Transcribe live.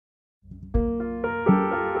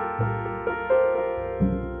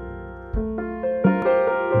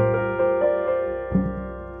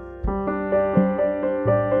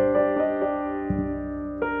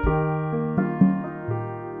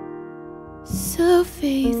so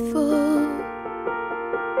faithful,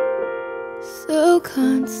 so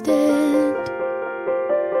constant,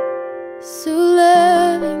 so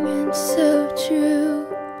loving and so true,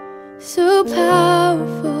 so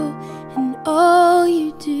powerful in all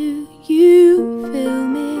you do. You fill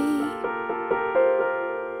me,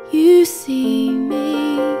 you see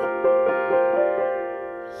me,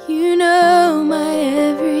 you know my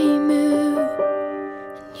every move,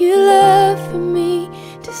 and you love for me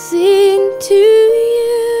to sing to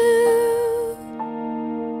you.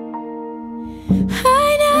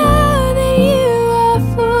 I know that you are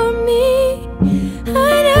for me, I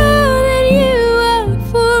know that you are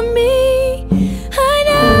for me, I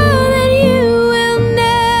know that you will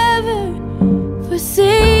never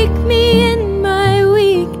forsake me in my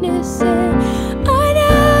weakness, and I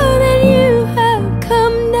know that you have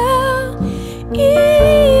come now,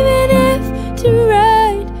 even if to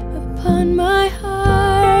ride upon my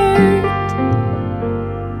heart,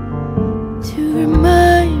 to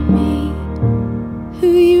remind me who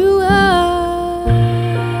you are.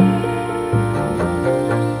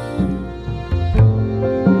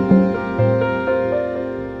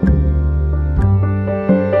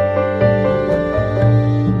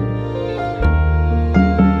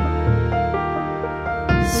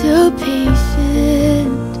 So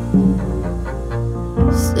patient,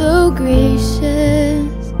 so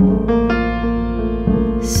gracious,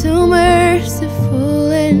 so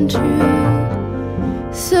merciful and true,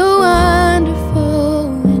 so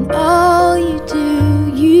wonderful in all you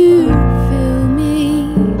do. You fill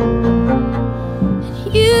me,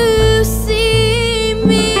 and you see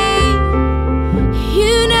me,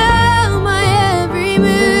 you know my every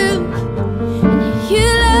move, and you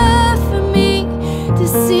love for me to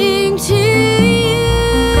sing to you.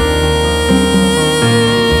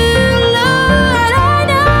 Lord, I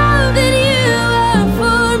know that you are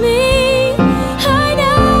for me, I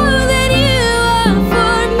know that you are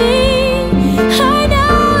for me, I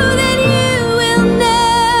know that you will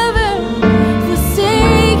never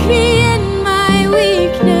forsake me in my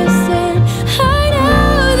weakness, and I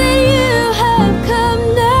know that you have come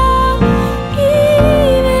now,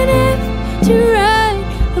 even if to ride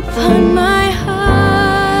upon my heart,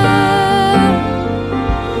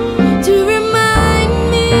 to remind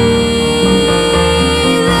me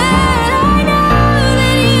that I know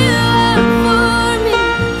that you are for me,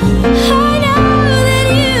 I know that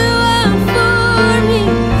you are for me,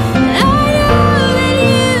 I know that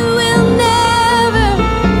you will never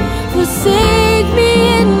forsake me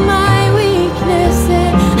in my weakness,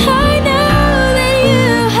 and I know that you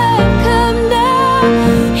have come now,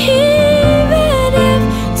 even if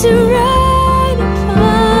to ride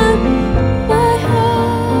upon my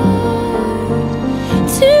heart,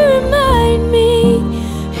 to remind me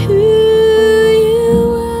who you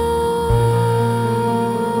are,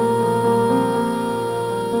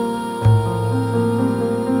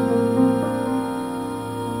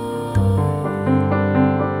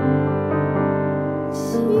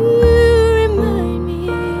 to remind me.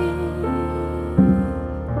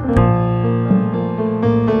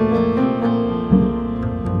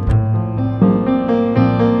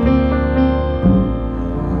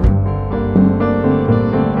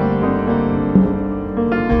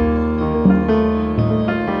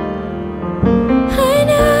 I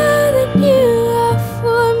know that you are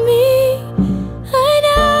for me, I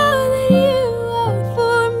know that you are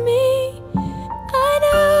for me, I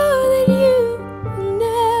know that you will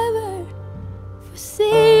never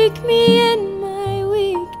forsake me in my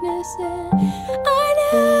weakness, and I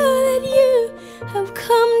know that you have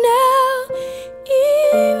come now,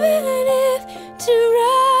 even if to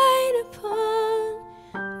ride upon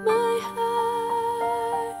my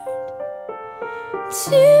heart,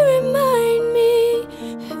 to